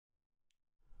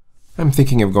I'm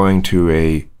thinking of going to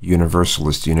a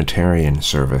Universalist Unitarian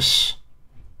service.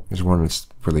 There's one that's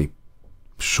really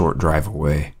short drive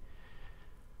away.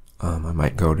 I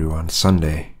might go to on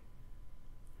Sunday.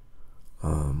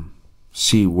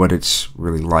 See what it's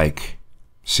really like.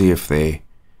 See if they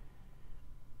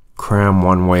cram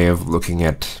one way of looking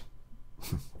at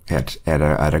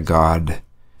a God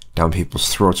down people's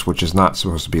throats, which is not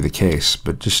supposed to be the case.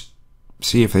 But just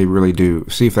see if they really do.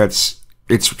 See if it's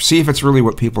really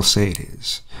what people say it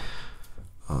is.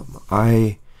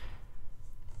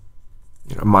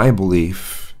 My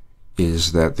belief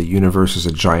is that the universe is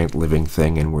a giant living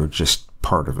thing, and we're just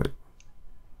part of it.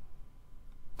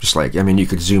 Just like, I mean, you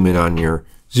could zoom in on your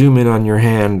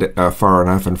hand far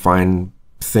enough and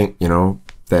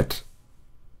that,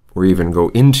 or even go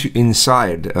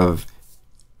inside of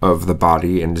the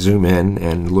body and zoom in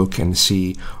and look and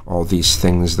see all these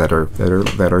things that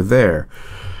are there.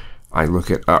 I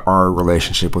look at our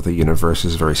relationship with the universe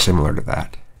is very similar to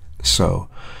that. So,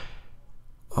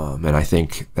 and I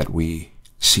think that we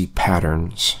see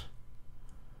patterns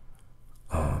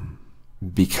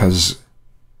because,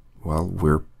 well,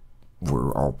 we're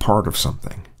all part of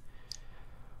something.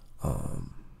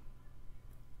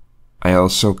 I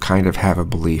also kind of have a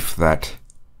belief that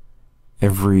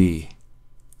every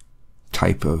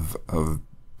type of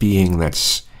being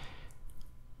that's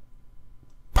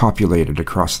populated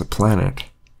across the planet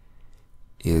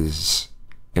is,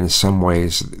 in some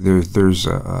ways, there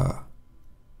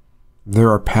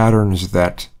are patterns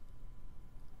that,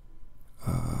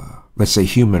 let's say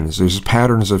humans, there's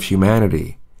patterns of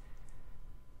humanity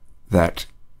that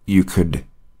you could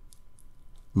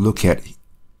look at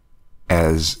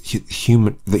as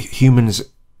humans,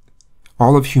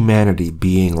 all of humanity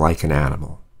being like an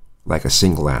animal, like a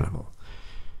single animal,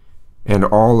 and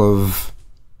all of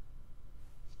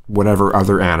whatever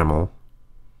other animal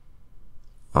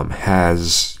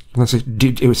has, let's say,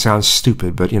 it sounds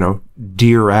stupid, but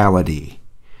deerality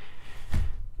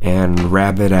and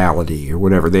rabbitality or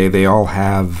whatever, they all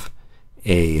have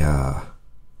a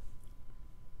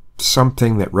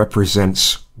something that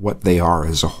represents what they are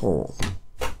as a whole.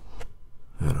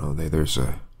 There's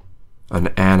an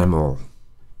animal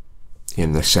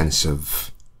in the sense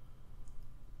of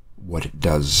what it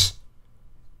does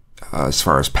as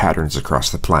far as patterns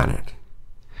across the planet.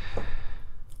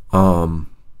 And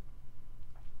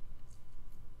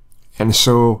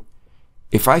so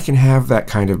if I can have that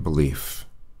kind of belief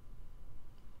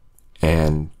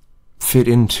and fit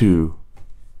into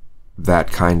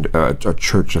that kind of a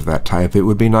church of that type, it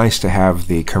would be nice to have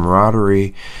the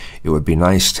camaraderie. It would be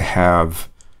nice to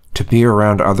be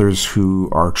around others who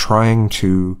are trying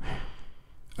to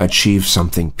achieve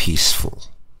something peaceful.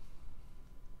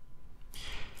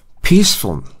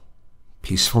 Peacefulness,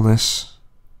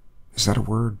 is that a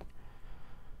word?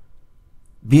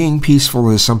 Being peaceful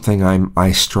is something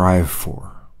I strive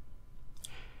for.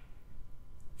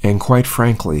 And quite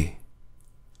frankly,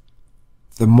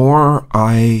 the more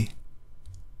I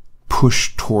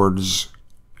push towards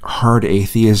hard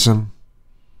atheism,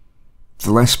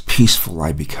 the less peaceful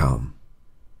I become.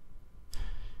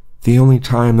 The only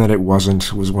time that it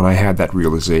wasn't was when I had that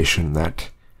realization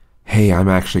that, hey, I'm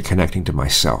actually connecting to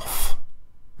myself.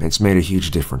 It's made a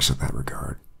huge difference in that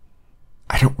regard.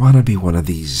 I don't want to be one of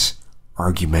these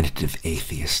argumentative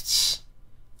atheists.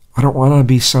 I don't want to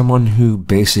be someone who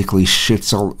basically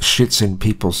shits in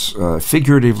people's,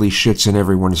 figuratively shits in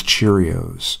everyone's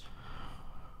Cheerios.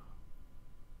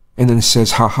 And then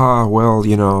says, haha, well,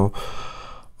 you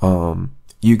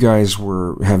guys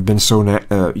have been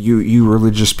so, you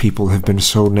religious people have been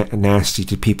so nasty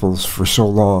to people for so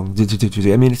long.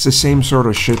 I mean, it's the same sort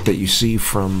of shit that you see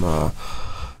from, the,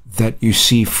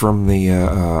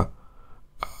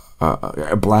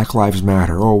 Black Lives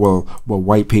Matter. Oh, well,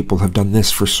 white people have done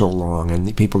this for so long, and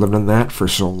the people have done that for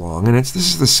so long, and this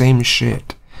is the same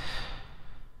shit.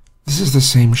 This is the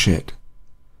same shit.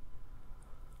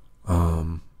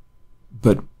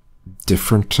 But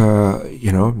different,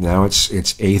 now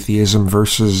it's atheism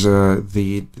versus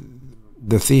the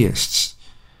theists.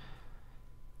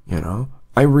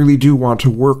 I really do want to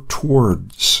work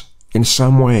towards, in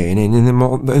some way,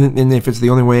 and if it's the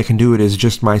only way I can do it is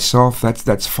just myself,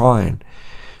 that's fine,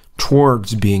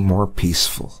 towards being more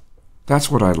peaceful. That's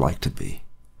what I'd like to be.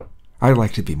 I'd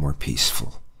like to be more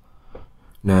peaceful.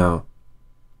 Now,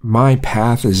 my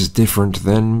path is different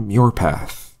than your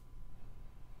path.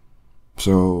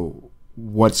 So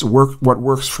what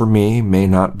works for me may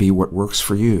not be what works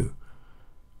for you.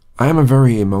 I am a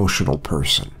very emotional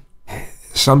person.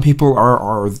 Some people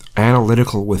are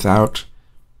analytical without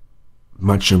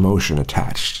much emotion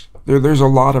attached. There's a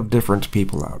lot of different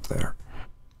people out there.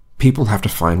 people have to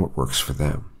find what works for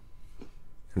them.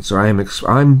 And so I'm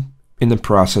in the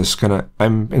process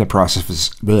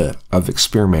of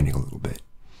experimenting a little bit.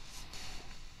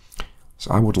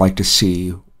 So I would like to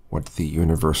see what the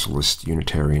Universalist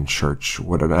Unitarian Church,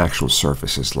 what an actual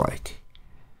service is like.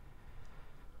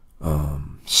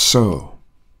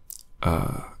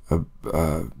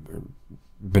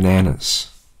 Bananas.